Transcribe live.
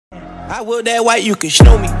I whip that white, you can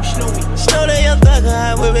snow me. Snow that young thugger,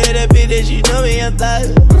 I whip it that bitch that you know me, young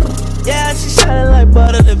thugger. Yeah, she shining like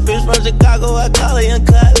butter. The bitch from Chicago, I call her young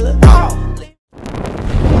Cutler.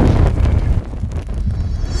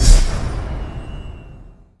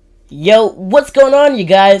 Yo, what's going on, you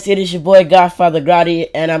guys? It is your boy GodFatherSav,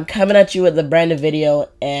 and I'm coming at you with a brand new video.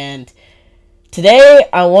 And today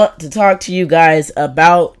I want to talk to you guys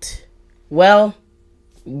about, well,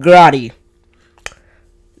 Grotti.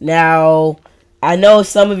 Now, I know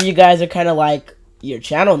some of you guys are kind of like, your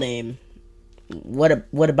channel name? What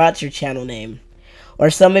about your channel name? Or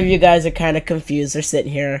some of you guys are kind of confused. They're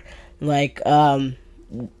sitting here like,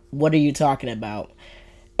 what are you talking about?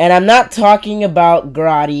 And I'm not talking about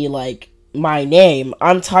Grotti like my name.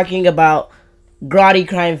 I'm talking about Grotti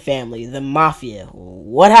crime family, the Mafia.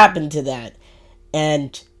 What happened to that?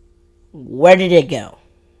 And where did it go?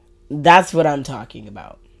 That's what I'm talking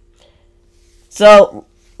about. So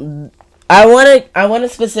I want to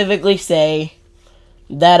specifically say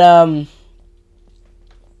that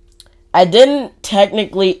I didn't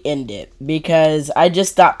technically end it because I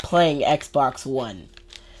just stopped playing Xbox One.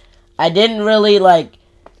 I didn't really like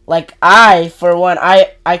for one,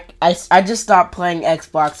 I just stopped playing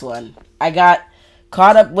Xbox One. I got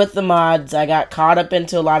caught up with the mods. I got caught up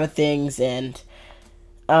into a lot of things, and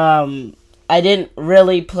I didn't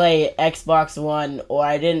really play Xbox One, or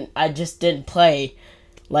I just didn't play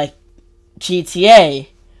like GTA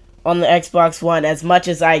on the Xbox One as much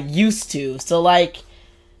as I used to. So like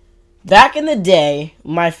back in the day,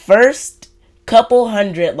 my first couple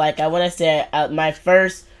hundred, like I want to say my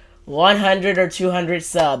first 100 or 200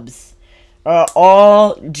 subs are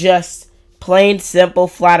all just plain simple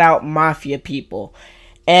flat out Mafia people.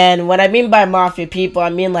 And what I mean by Mafia people, I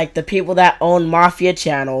mean like the people that own Mafia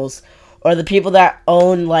channels, or the people that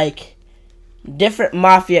own like different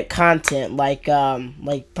Mafia content, like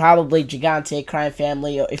probably Gigante Crime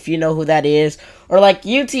Family, if you know who that is, or like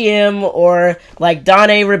UTM, or like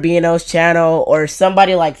Don A. Rubino's channel, or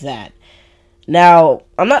somebody like that. Now,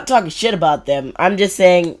 I'm not talking shit about them. I'm just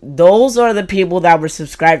saying those are the people that were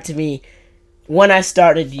subscribed to me when I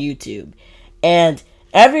started YouTube. And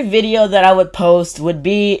every video that I would post would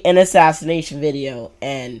be an assassination video.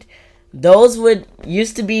 And those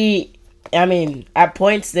used to be, I mean, at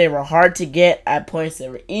points they were hard to get, at points they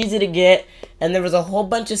were easy to get. And there was a whole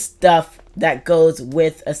bunch of stuff that goes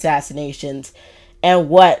with assassinations and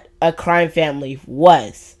what a crime family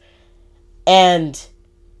was. And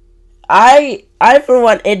I for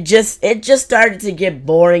one, it just started to get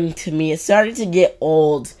boring to me. It started to get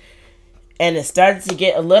old, and it started to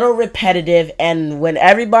get a little repetitive. And when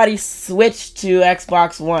everybody switched to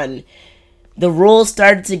Xbox One, the rules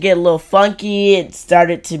started to get a little funky. It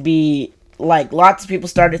started to be like lots of people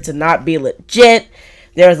started to not be legit.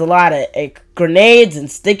 There was a lot of grenades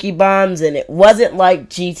and sticky bombs, and it wasn't like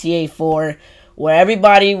GTA 4 where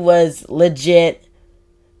everybody was legit.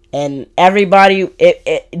 And everybody,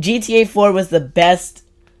 GTA 4 was the best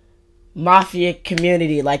Mafia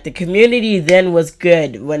community. Like, the community then was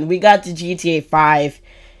good. When we got to GTA 5,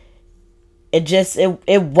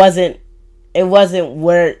 it wasn't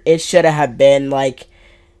where it should have been. Like,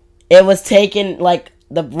 it was taken, like,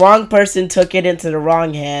 the wrong person took it into the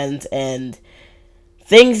wrong hands, and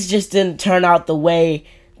things just didn't turn out the way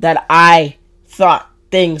that I thought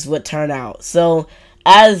things would turn out. So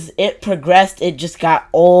as it progressed, it just got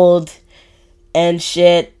old and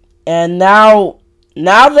shit. And now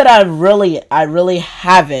that I really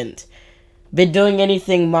haven't been doing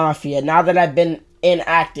anything Mafia, now that I've been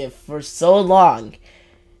inactive for so long,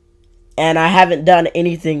 and I haven't done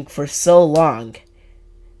anything for so long,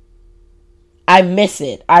 I miss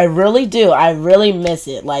it. I really do. I really miss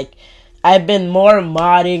it. Like, I've been more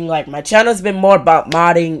modding. Like, my channel's been more about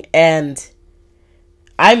modding, and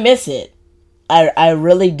I miss it. I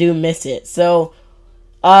really do miss it. So,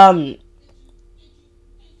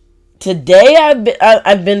 today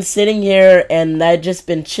I've been sitting here and I've just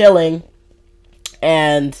been chilling,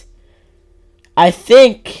 and I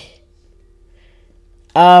think,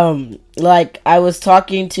 like, I was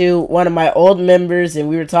talking to one of my old members, and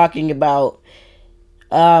we were talking about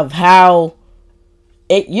how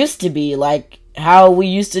it used to be, like how we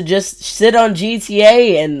used to just sit on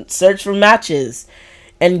GTA and search for matches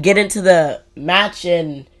and get into the match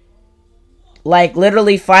and like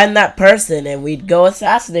literally find that person, and we'd go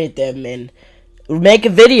assassinate them and make a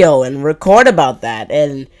video and record about that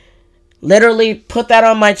and literally put that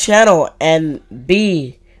on my channel and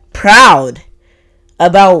be proud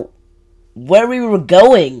about where we were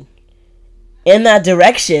going in that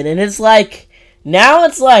direction. And it's like, now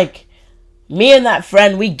it's like me and that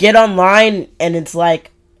friend, we get online and it's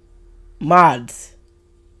like mods,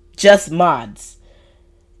 just mods.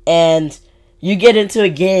 And you get into a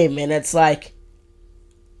game and it's like,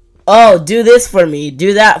 oh, do this for me,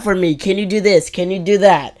 do that for me, can you do this, can you do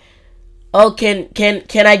that? Oh, can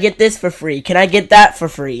I get this for free? Can I get that for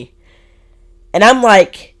free? And I'm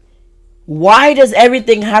like, why does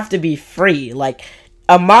everything have to be free? Like,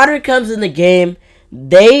 a modder comes in the game,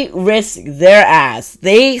 they risk their ass.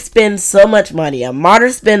 They spend so much money. A modder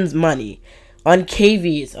spends money on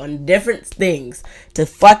KVs, on different things to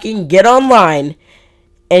fucking get online,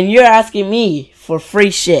 and you're asking me for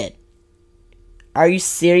free shit. Are you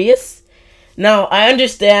serious? Now, I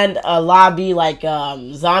understand a lobby like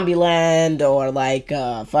Zombieland or like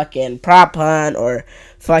fucking Prop Hunt or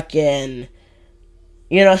fucking,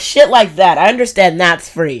 you know, shit like that. I understand that's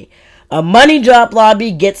free. A money drop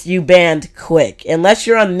lobby gets you banned quick. Unless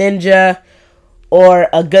you're on Ninja or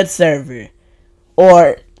a good server.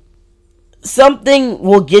 Or something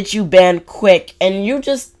will get you banned quick. And you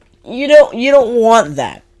don't want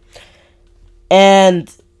that.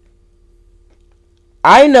 And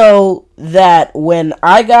I know that when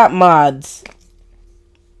I got mods,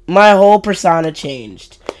 my whole persona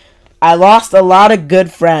changed. I lost a lot of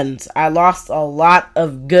good friends. I lost a lot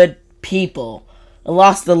of good people. I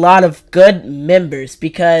lost a lot of good members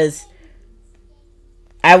because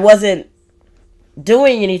I wasn't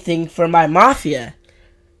doing anything for my Mafia.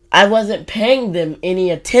 I wasn't paying them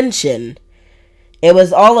any attention. It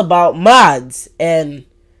was all about mods. And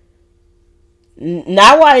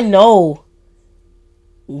now I know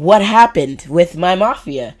what happened with my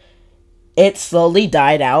Mafia. It slowly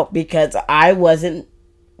died out because I wasn't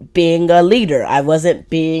being a leader. I wasn't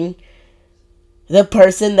being the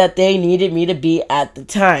person that they needed me to be at the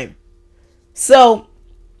time. So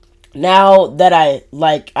now that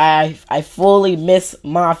I fully miss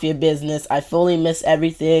Mafia business, I fully miss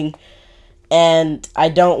everything, and I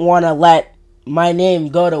don't want to let my name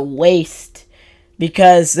go to waste,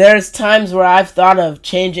 because there's times where I've thought of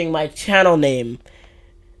changing my channel name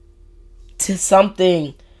to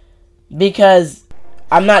something because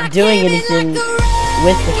I'm not doing anything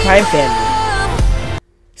with the crime family.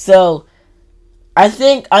 So I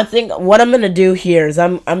think what I'm gonna do here is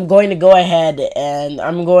I'm going to go ahead and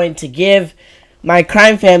I'm going to give my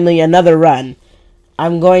crime family another run.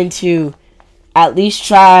 I'm going to at least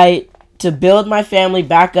try to build my family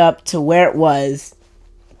back up to where it was.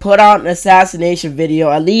 Put out an assassination video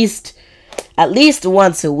at least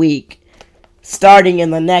once a week, starting in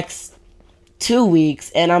the next 2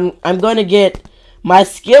 weeks, and I'm going to get my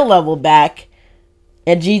skill level back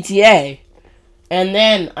in GTA. And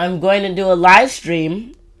then I'm going to do a live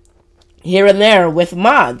stream here and there with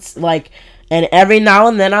mods. And every now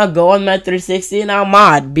and then I'll go on my 360 and I'll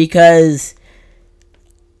mod, because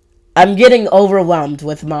I'm getting overwhelmed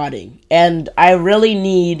with modding. And I really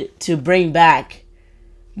need to bring back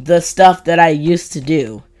the stuff that I used to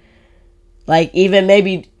do. Like, even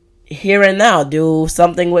maybe here and now do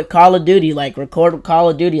something with Call of Duty, like record Call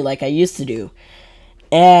of Duty like I used to do.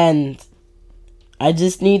 And I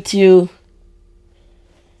just need to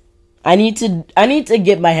I need to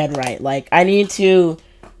get my head right. Like, I need to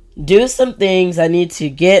do some things. I need to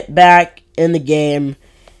get back in the game,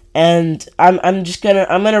 and I'm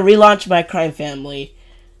gonna relaunch my crime family.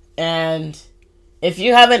 And if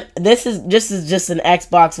you haven't, this is just an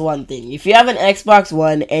Xbox One thing. If you have an Xbox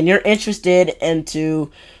One and you're interested into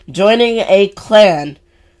joining a clan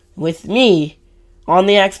with me on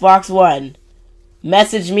the Xbox One,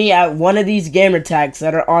 message me at one of these gamer tags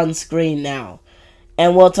that are on screen now,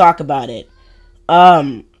 and we'll talk about it.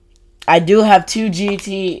 I do have two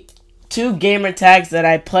gamer tags that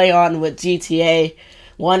I play on with GTA.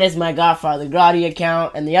 One is my GodFatherGrotti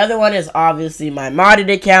account, and the other one is obviously my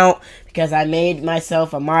modded account, because I made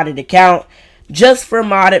myself a modded account just for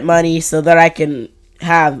modded money so that I can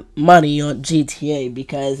have money on GTA,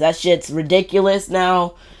 because that shit's ridiculous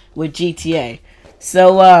now with GTA.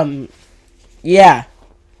 So, yeah.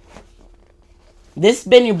 This has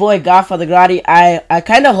been your boy GodFatherGrotti. I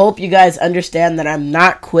kind of hope you guys understand that I'm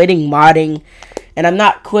not quitting modding, and I'm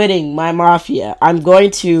not quitting my Mafia. I'm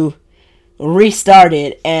going to restart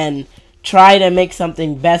it and try to make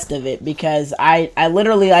something best of it, because I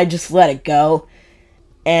literally just let it go,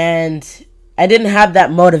 and I didn't have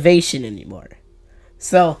that motivation anymore.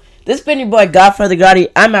 So, this has been your boy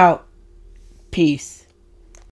GodFatherGrotti. I'm out. Peace.